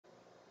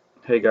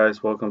Hey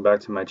guys, welcome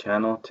back to my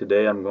channel.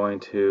 Today I'm going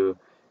to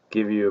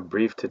give you a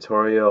brief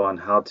tutorial on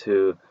how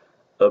to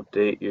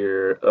update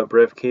your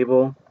Uprev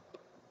cable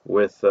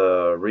with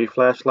a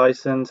reflash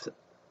license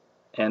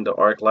and the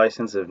ARC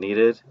license if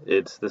needed.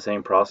 It's the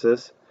same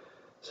process.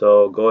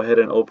 So go ahead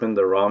and open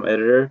the ROM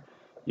editor.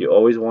 You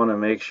always want to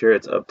make sure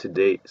it's up to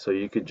date, so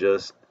you could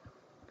just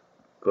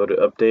go to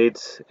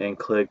updates and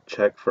click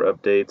check for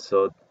updates.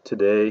 So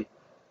today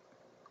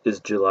is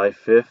July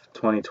 5th,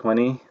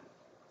 2020.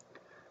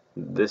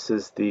 This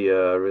is the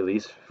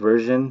release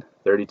version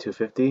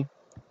 3250.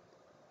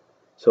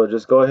 So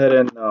just go ahead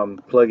and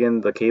plug in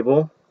the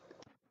cable.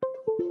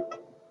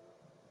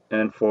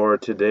 And for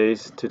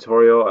today's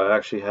tutorial, I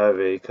actually have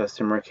a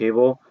customer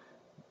cable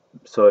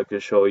so I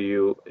could show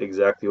you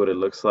exactly what it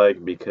looks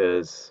like,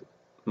 because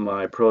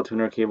my Pro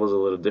Tuner cable is a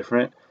little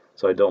different,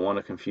 so I don't want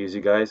to confuse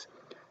you guys.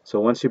 So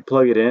once you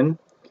plug it in,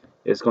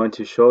 it's going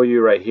to show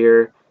you right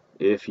here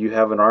if you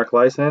have an ARC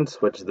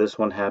license, which this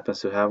one happens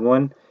to have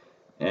one,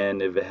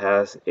 and if it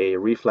has a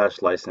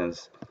reflash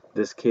license.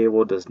 This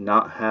cable does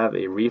not have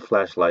a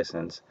reflash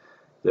license.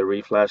 The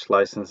reflash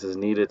license is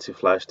needed to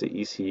flash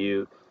the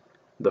ECU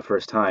the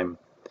first time.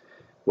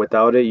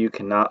 Without it, you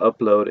cannot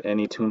upload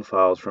any tune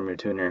files from your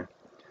tuner.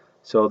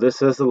 So this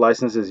says the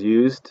license is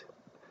used.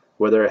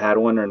 Whether it had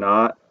one or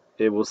not,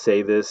 it will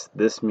say this.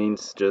 This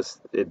means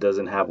just it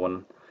doesn't have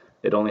one.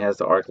 It only has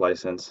the ARC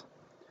license.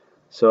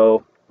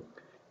 So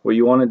what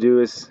you want to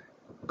do is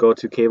go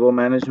to cable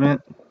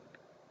management,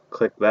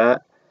 click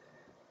that.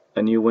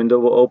 A new window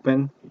will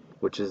open,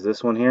 which is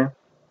this one here.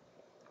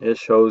 It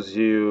shows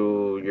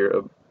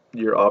you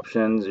your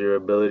options, your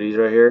abilities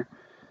right here.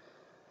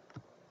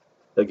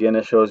 Again,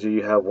 it shows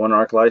you have one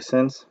ARC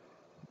license,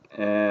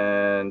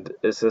 and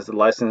it says the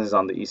license is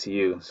on the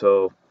ECU,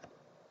 so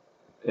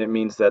it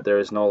means that there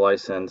is no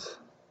license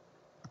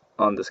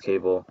on this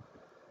cable.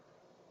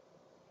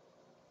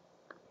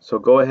 So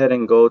go ahead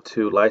and go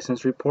to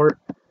license report.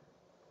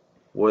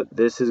 What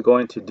this is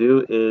going to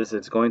do is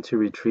it's going to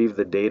retrieve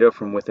the data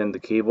from within the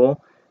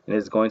cable, and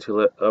it's going to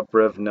let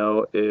Uprev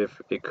know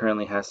if it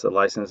currently has the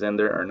license in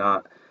there or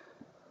not.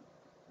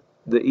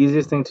 The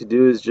easiest thing to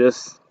do is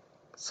just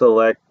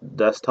select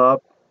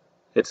desktop.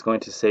 It's going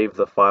to save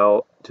the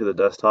file to the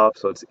desktop,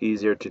 so it's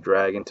easier to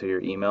drag into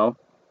your email.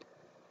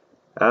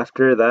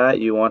 After that,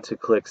 you want to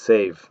click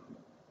save.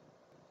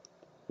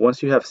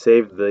 Once you have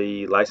saved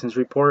the license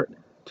report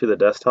to the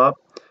desktop,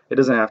 it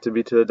doesn't have to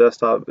be to the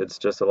desktop, it's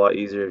just a lot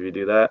easier if you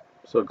do that.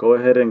 So go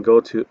ahead and go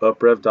to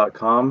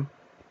uprev.com,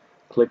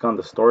 click on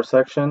the store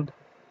section,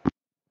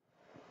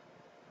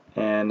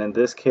 and in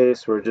this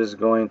case we're just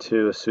going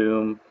to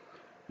assume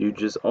you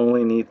just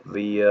only need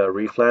the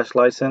reflash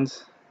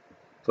license.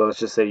 So let's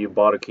just say you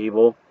bought a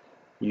cable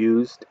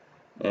used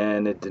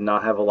and it did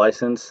not have a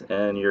license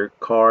and your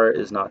car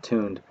is not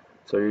tuned.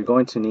 So you're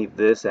going to need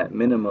this at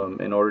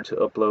minimum in order to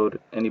upload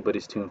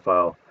anybody's tune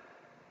file.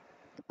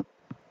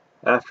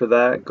 After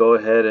that, go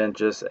ahead and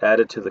just add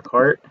it to the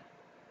cart.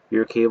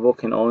 Your cable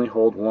can only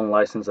hold one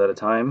license at a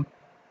time.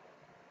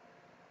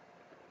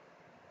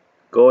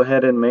 Go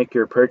ahead and make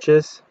your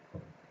purchase.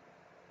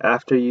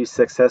 After you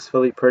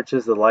successfully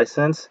purchase the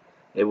license,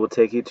 it will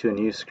take you to a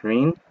new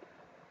screen.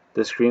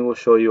 The screen will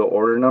show you an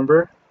order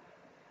number,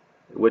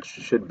 which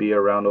should be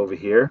around over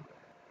here.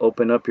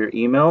 Open up your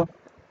email.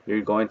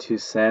 You're going to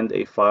send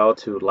a file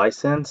to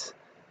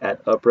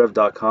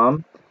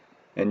license@uprev.com,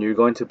 and you're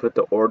going to put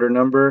the order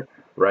number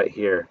right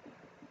here.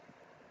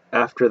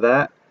 After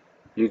that,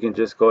 you can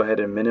just go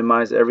ahead and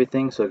minimize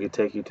everything so it can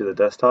take you to the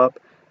desktop.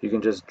 You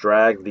can just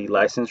drag the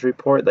license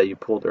report that you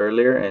pulled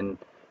earlier and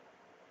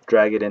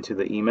drag it into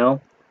the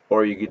email,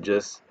 or you could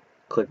just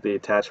click the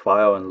attached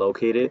file and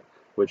locate it,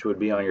 which would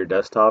be on your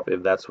desktop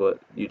if that's what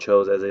you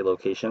chose as a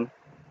location.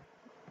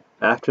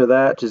 After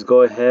that, just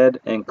go ahead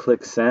and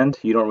click send.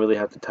 You don't really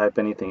have to type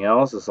anything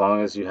else as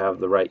long as you have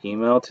the right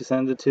email to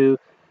send it to,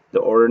 the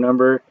order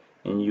number,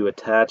 and you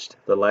attached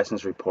the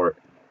license report.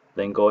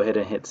 Then go ahead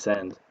and hit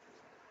send.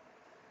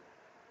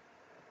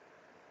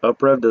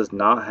 Uprev does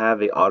not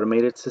have an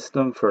automated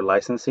system for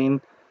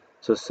licensing,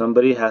 so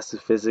somebody has to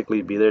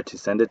physically be there to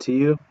send it to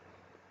you.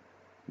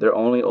 They're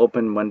only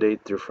open Monday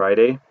through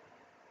Friday.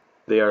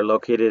 They are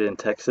located in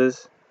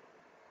Texas.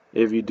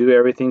 If you do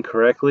everything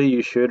correctly,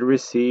 you should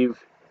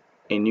receive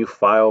a new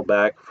file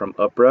back from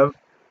Uprev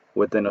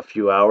within a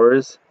few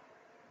hours.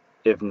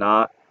 If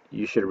not,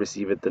 you should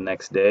receive it the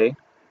next day.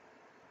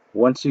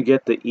 Once you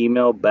get the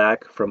email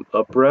back from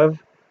Uprev,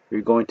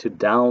 you're going to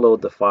download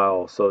the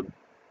file. So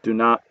do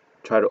not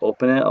try to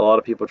open it. A lot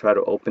of people try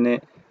to open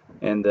it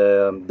and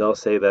they'll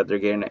say that they're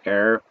getting an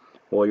error.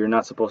 Well, you're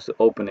not supposed to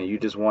open it. You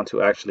just want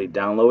to actually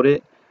download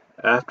it.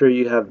 After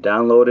you have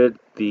downloaded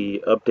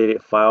the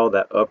updated file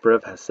that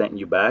Uprev has sent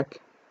you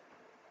back,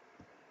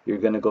 you're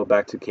going to go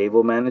back to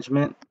cable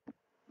management.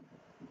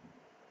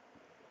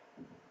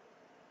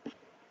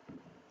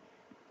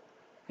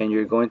 And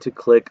you're going to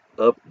click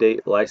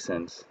update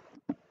license.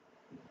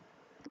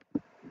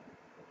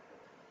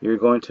 You're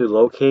going to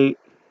locate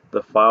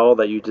the file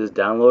that you just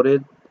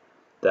downloaded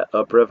that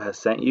Uprev has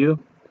sent you,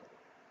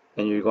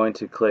 and you're going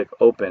to click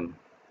open.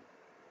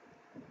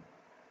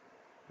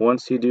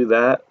 Once you do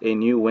that, a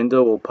new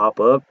window will pop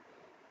up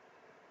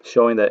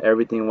showing that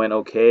everything went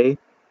okay.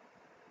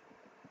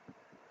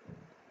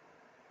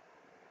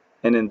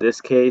 And in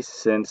this case,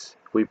 since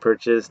we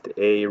purchased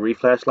a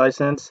reflash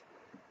license,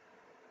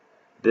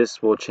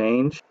 this will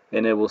change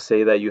and it will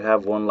say that you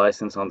have one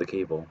license on the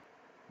cable.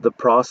 The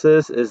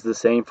process is the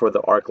same for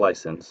the ARC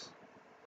license.